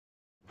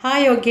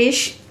Hi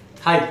Yogesh,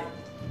 Hi.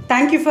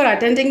 thank you for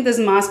attending this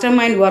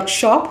mastermind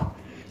workshop.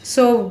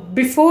 So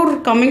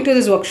before coming to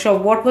this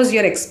workshop, what was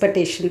your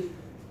expectation?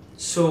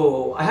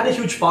 So I had a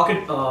huge pocket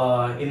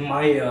in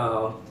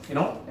my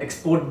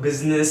export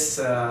business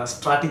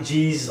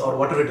strategies or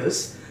whatever it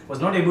is.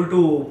 Was not able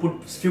to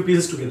put few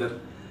pieces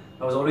together.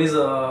 I was always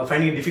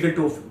finding it difficult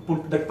to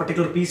put that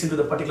particular piece into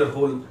the particular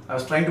hole. I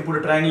was trying to put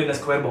a triangle in a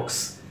square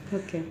box.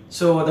 Okay.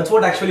 So that's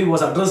what actually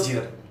was addressed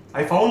here.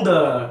 I found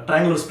the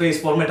triangular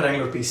space for my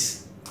triangular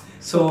piece.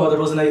 So that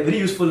was a very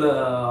useful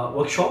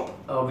workshop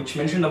which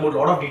mentioned about a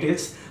lot of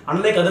details.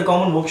 Unlike other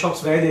common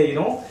workshops where they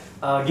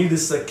give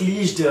this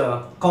cliched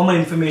common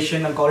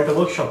information and call it a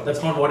workshop,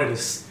 that's not what it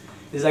is.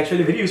 This is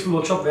actually a very useful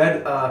workshop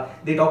where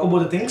they talk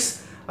about the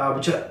things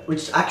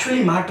which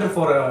actually matter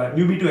for a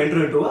newbie to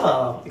enter into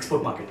a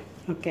export market.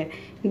 Okay.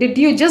 Did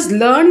you just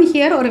learn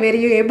here or were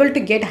you able to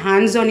get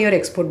hands on your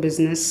export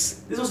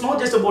business? This was not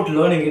just about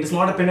learning. It is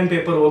not a pen and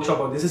paper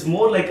workshop. This is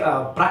more like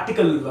a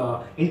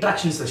practical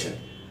interaction session.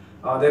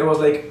 There was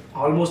like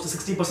almost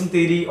 60%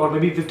 theory or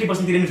maybe 50%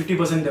 theory and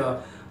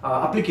 50%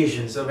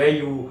 applications where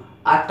you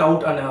act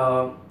out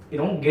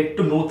and get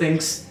to know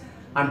things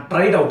and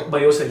try it out by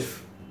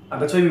yourself.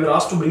 And that's why we were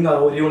asked to bring our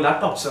own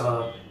laptops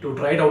to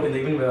try it out in the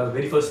even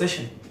very first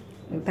session.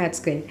 That's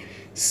great.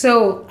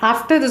 So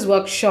after this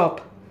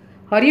workshop,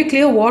 are you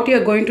clear what you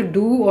are going to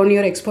do on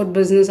your export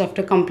business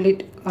after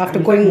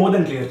going more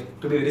than clear,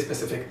 to be very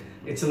specific?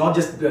 It's not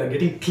just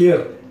getting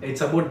clear.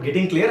 It's about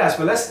getting clear as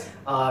well as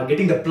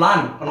getting the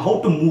plan on how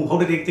to move, how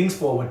to take things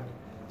forward.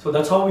 So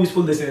that's how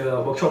useful this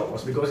workshop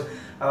was, because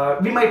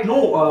we might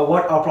know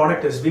what our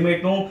product is, we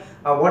might know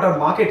what our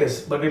market is,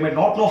 but we might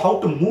not know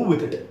how to move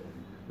with it.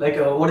 Like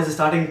what is the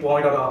starting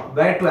point or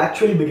where to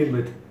actually begin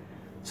with.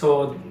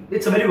 So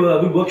it's a very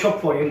good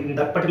workshop for you in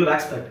that particular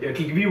aspect. It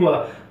will give you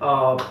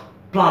a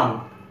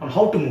plan on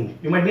how to move.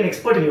 You might be an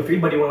expert in your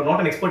field, but you are not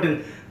an expert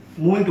in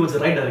moving towards the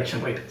right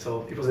direction, right?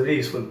 So it was very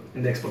useful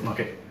in the export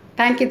market.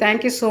 Thank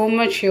you so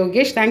much,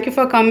 Yogesh. Thank you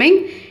for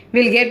coming.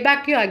 We'll get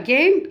back to you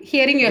again,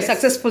 hearing your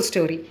successful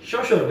story.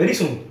 Sure, very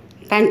soon.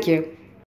 Thank you.